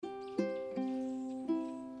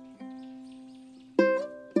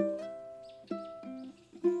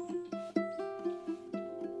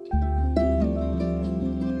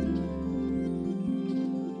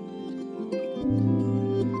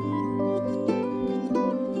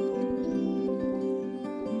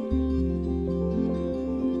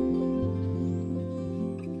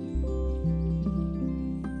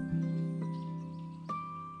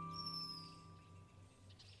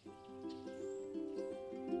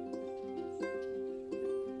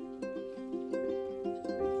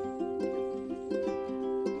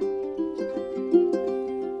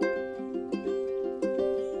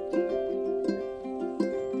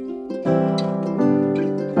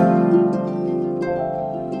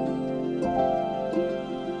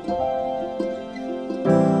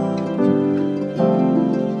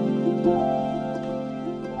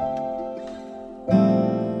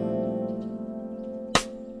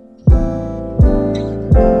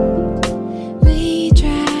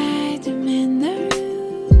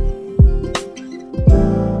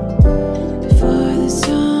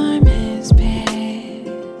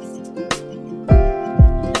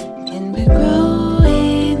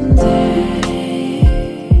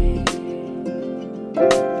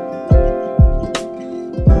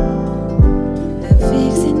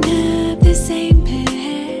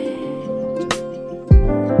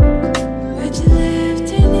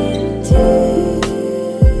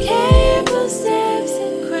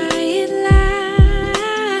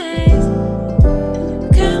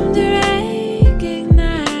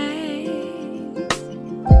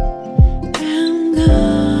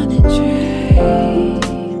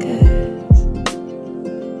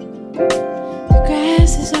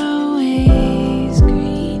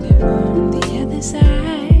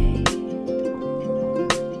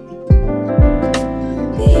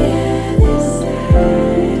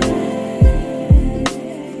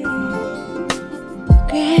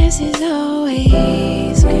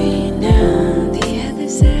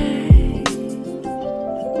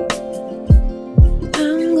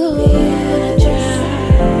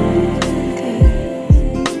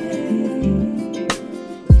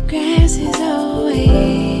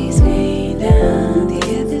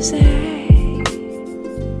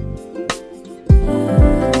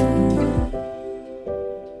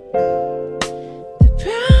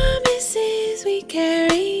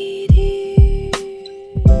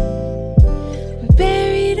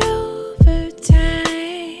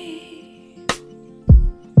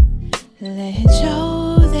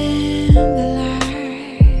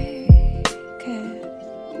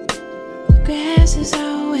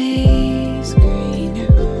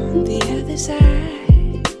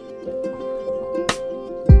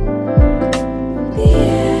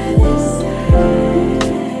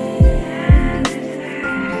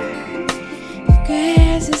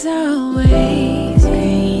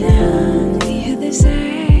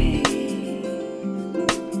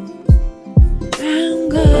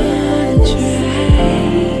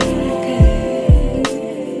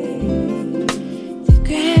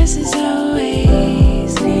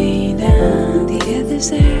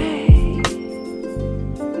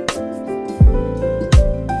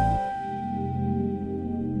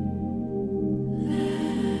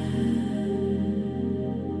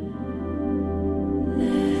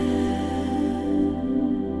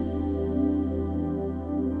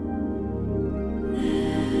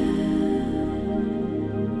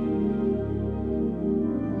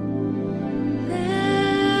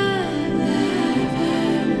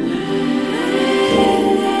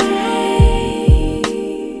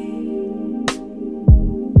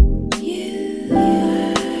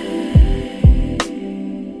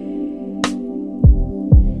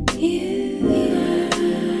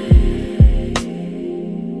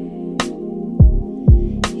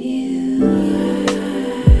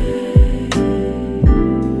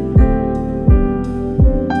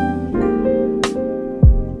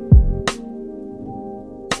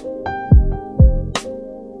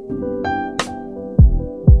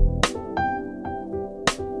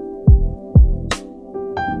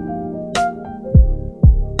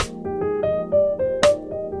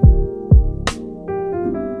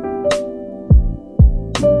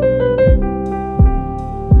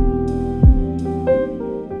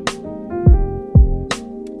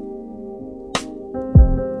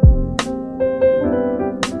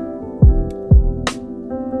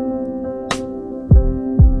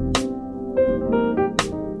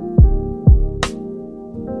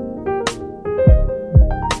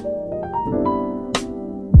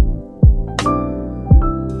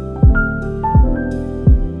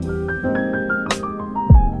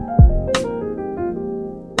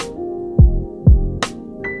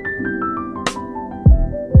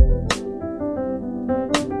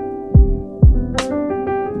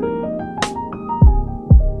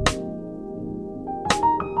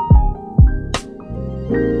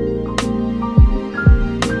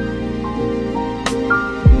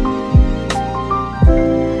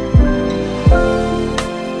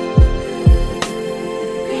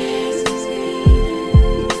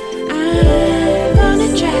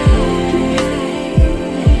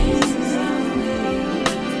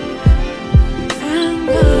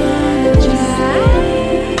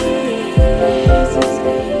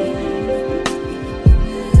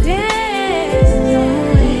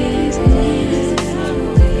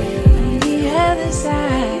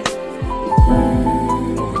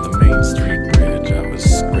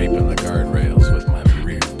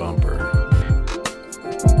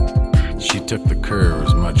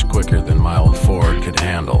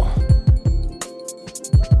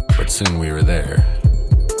soon we were there.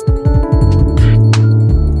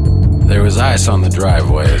 There was ice on the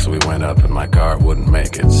driveway as we went up, and my car wouldn't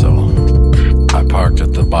make it, so I parked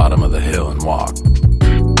at the bottom of the hill and walked.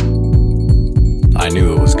 I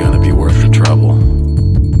knew it was gonna be worth the trouble.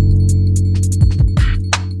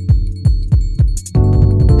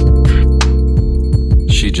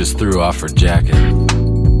 She just threw off her jacket,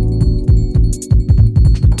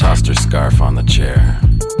 tossed her scarf on the chair.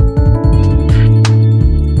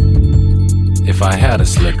 If I had a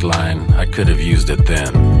slick line, I could have used it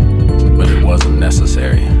then, but it wasn't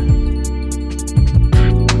necessary.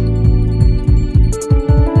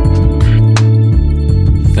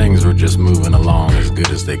 Things were just moving along as good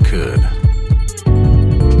as they could.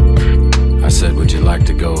 I said, "Would you like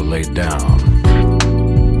to go lay down?"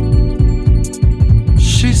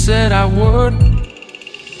 She said I would.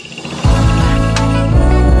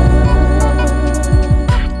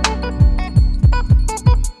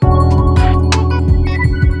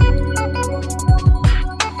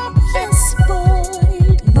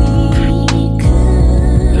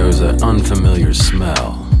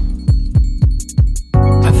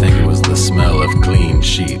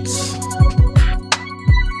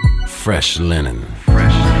 fresh linen.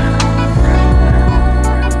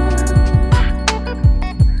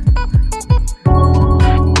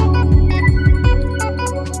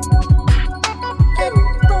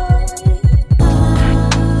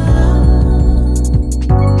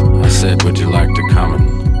 I said, would you like to come? And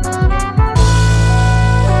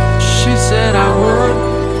she said I would.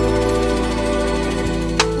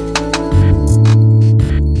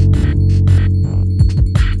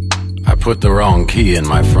 I put the wrong key in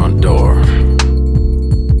my front door.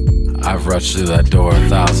 I've rushed through that door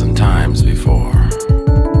 1,000 times before.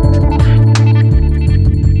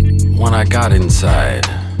 When I got inside,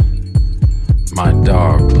 my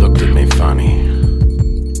dog looked at me funny.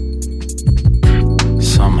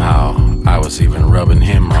 Somehow, I was even rubbing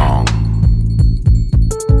him wrong.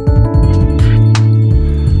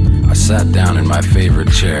 I sat down in my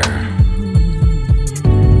favorite chair.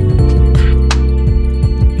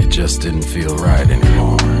 It just didn't feel right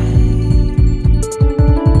anymore.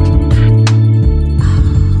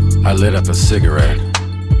 I lit up a cigarette,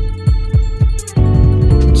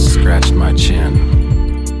 scratched my chin.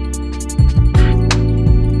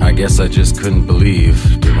 I guess I just couldn't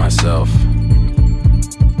believe to myself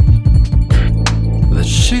that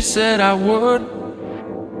she said I would.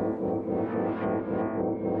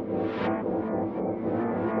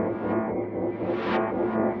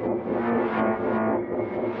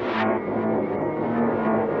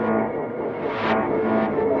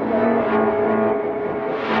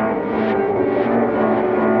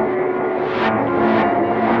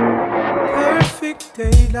 Perfect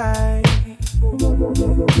daylight,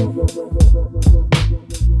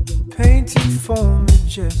 painted for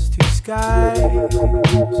majestic skies.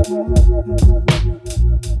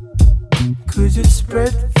 'Cause it's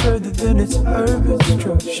spread further than its urban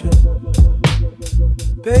structure,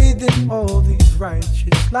 bathed in all these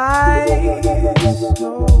righteous lights.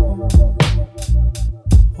 Oh,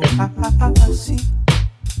 I see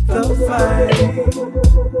the fight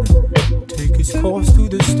take its course through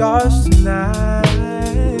the stars tonight.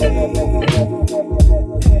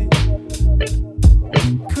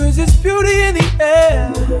 'Cause it's beauty in the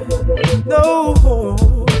air. No,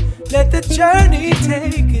 let the journey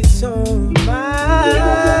take its own mind.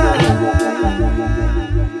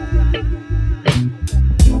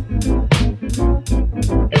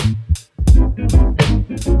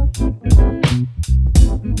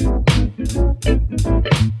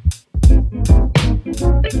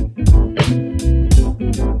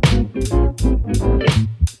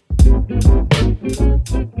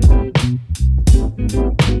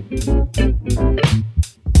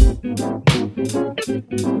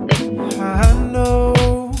 I know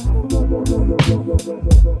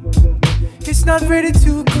it's not ready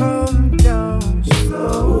to come down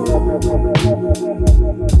slow.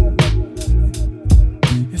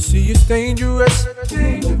 You see, it's dangerous,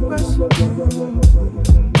 dangerous.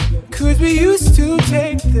 'Cause we used to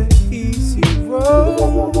take the easy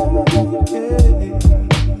road. Yeah.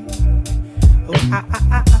 Oh, I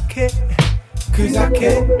can't, 'cause I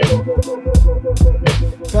can't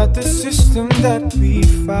about the system that we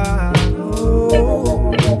follow.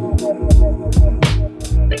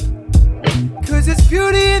 'Cause it's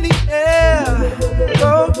beauty in the air.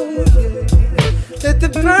 Oh, yeah. Let the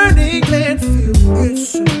burning land feel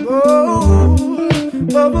its emotion.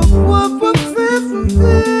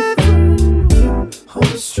 On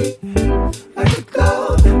the street, like a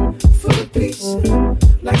cloud, full of peace,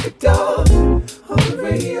 like a dog. On the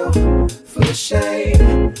radio, full of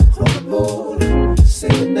shame. On the moon, say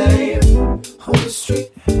the name. On the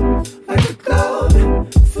street, like a cloud,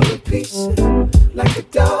 full of peace, like a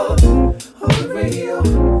dog. On the radio,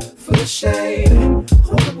 full of shame.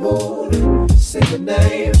 On the moon, say the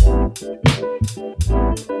name.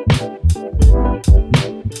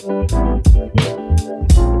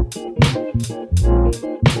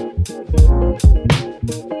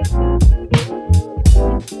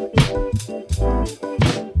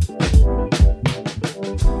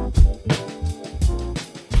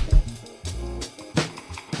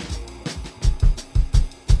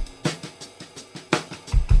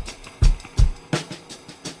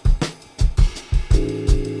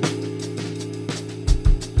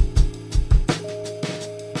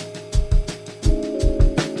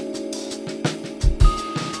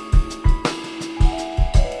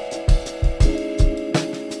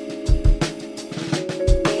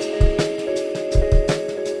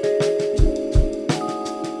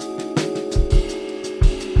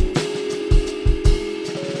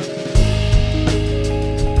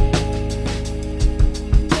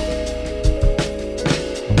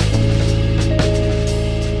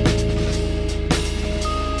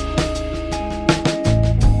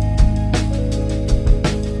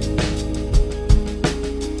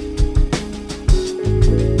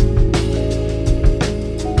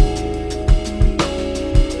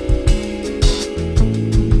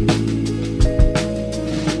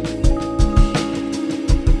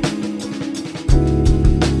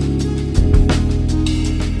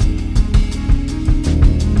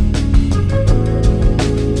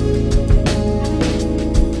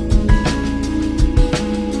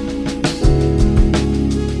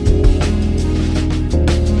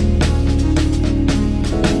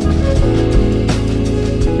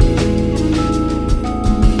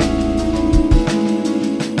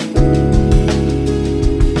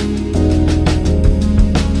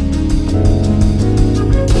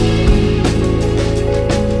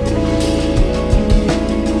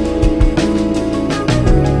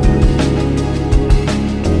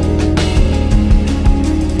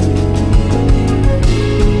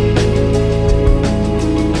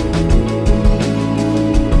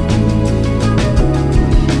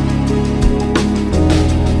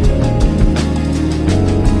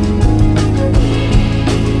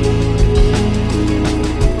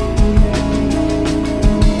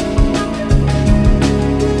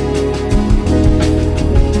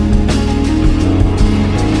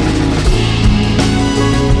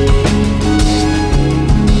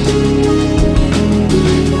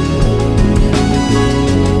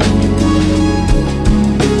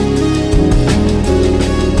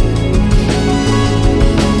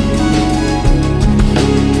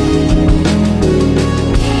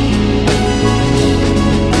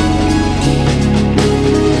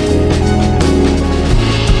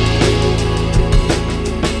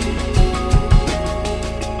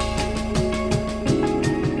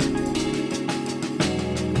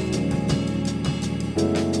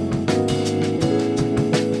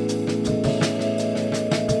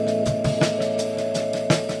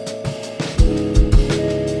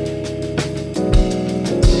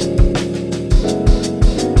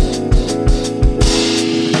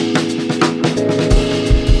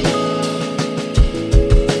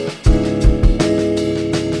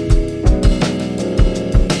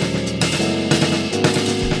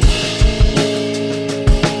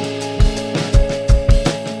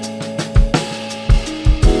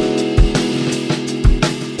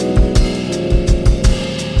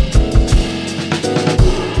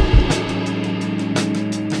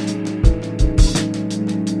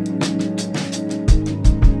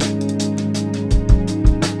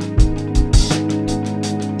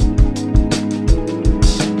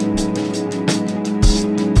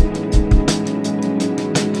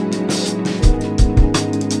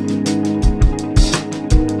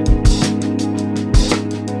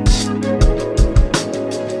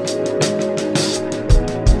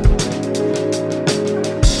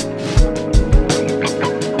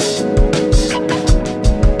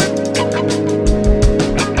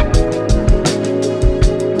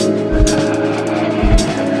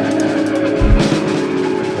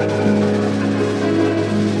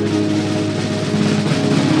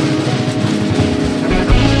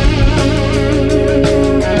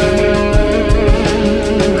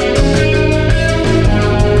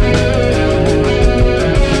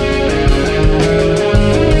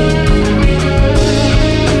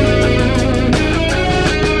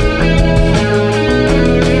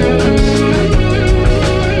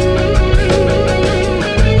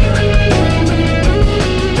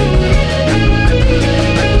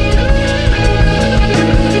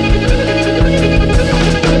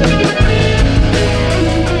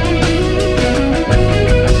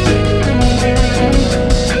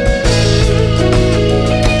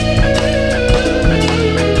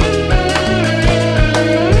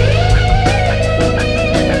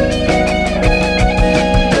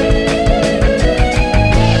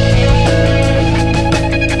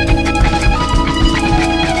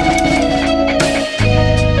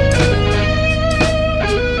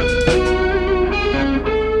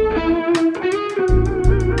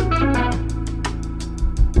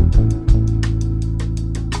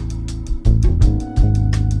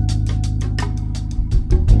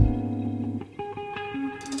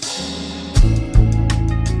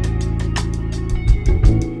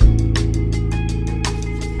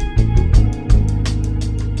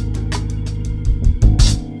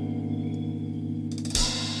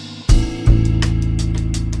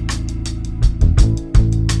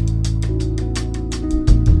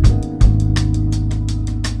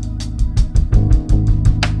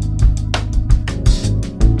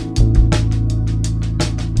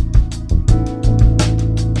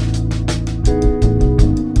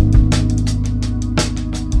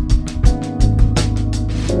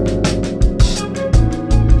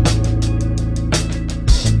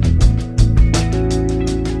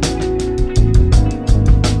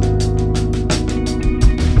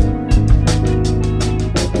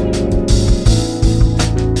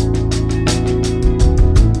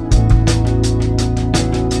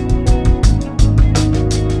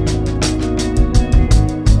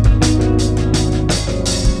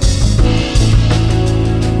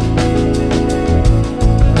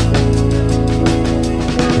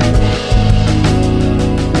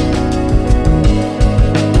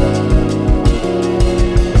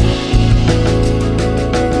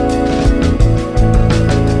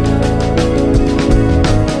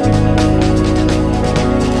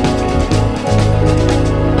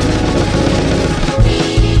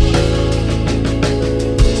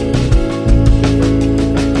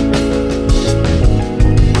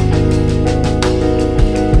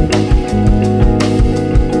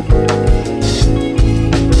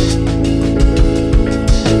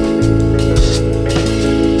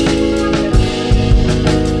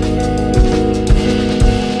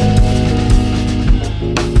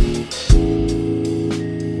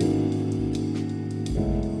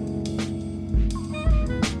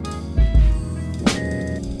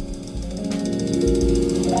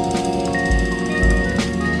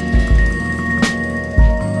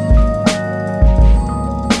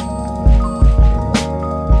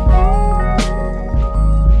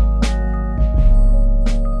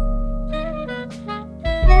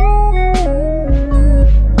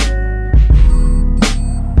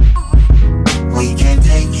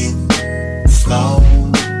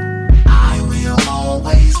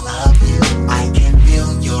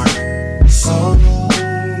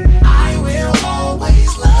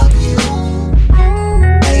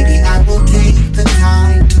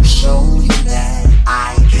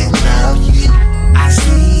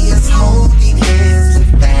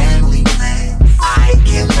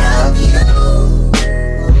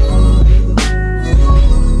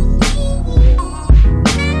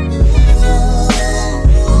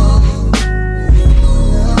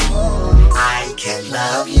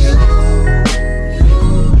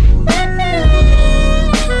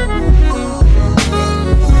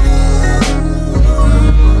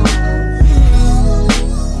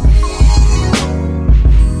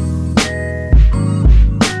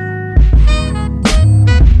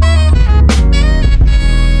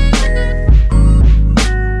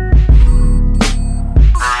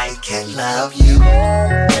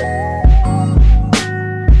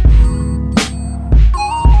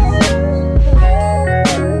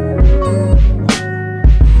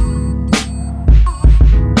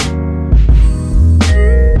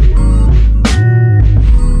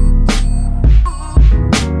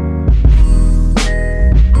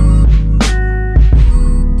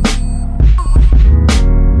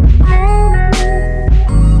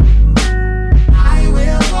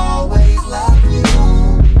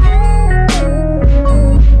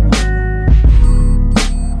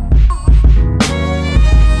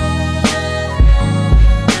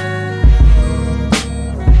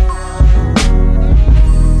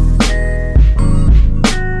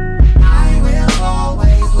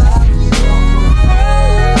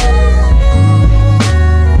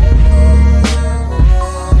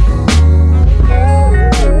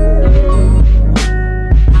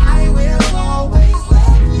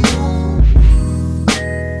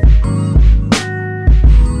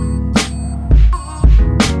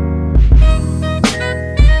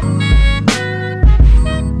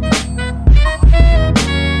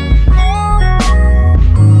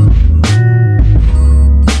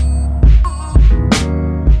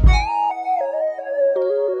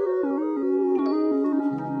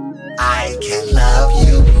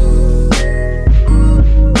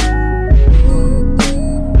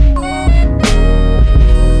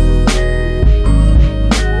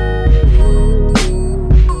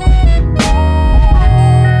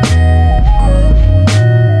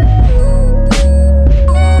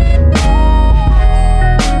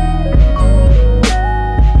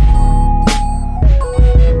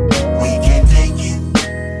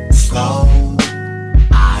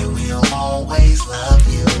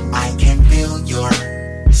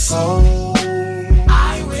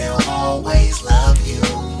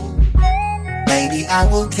 Baby, I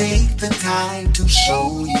will take the time to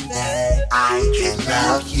show you that I can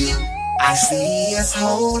love you. I see us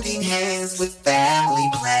holding hands with family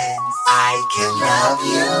plans. I can love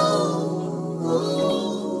you.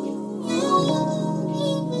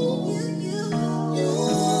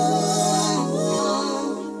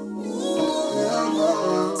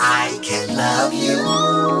 I can love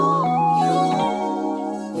you.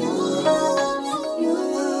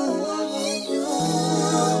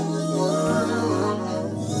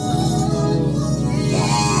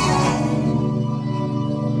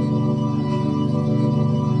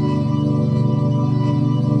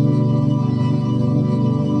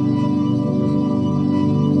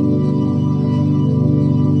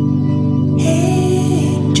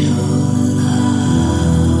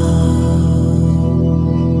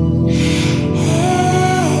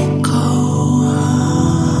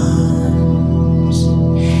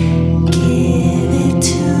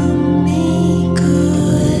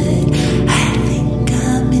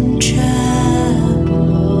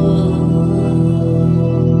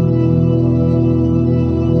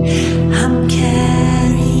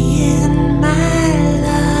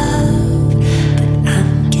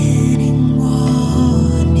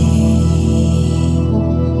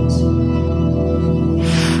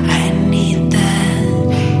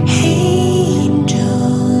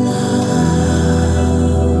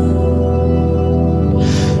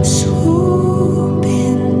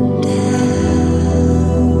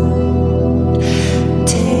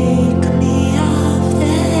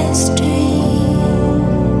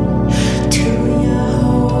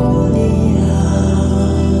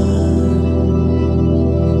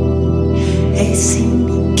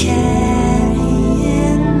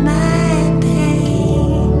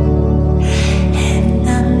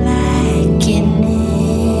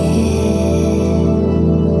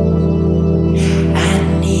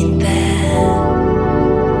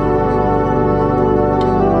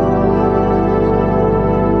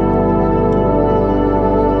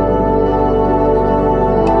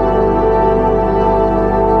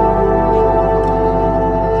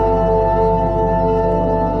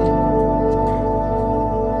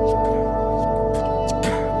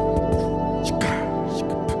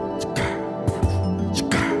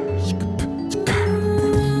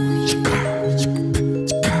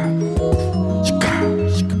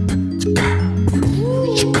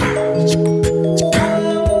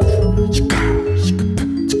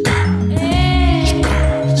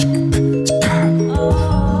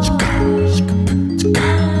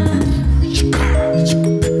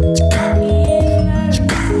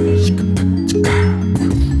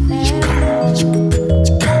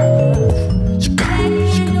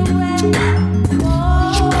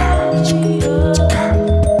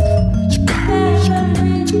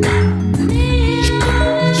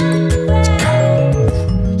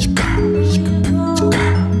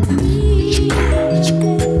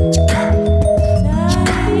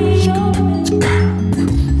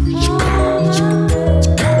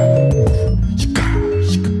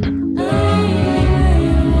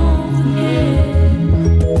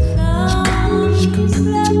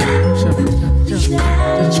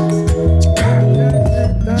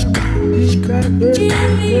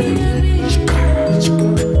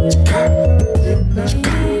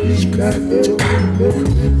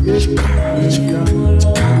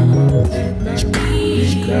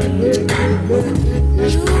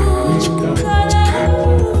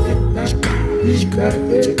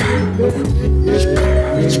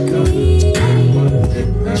 Glasper.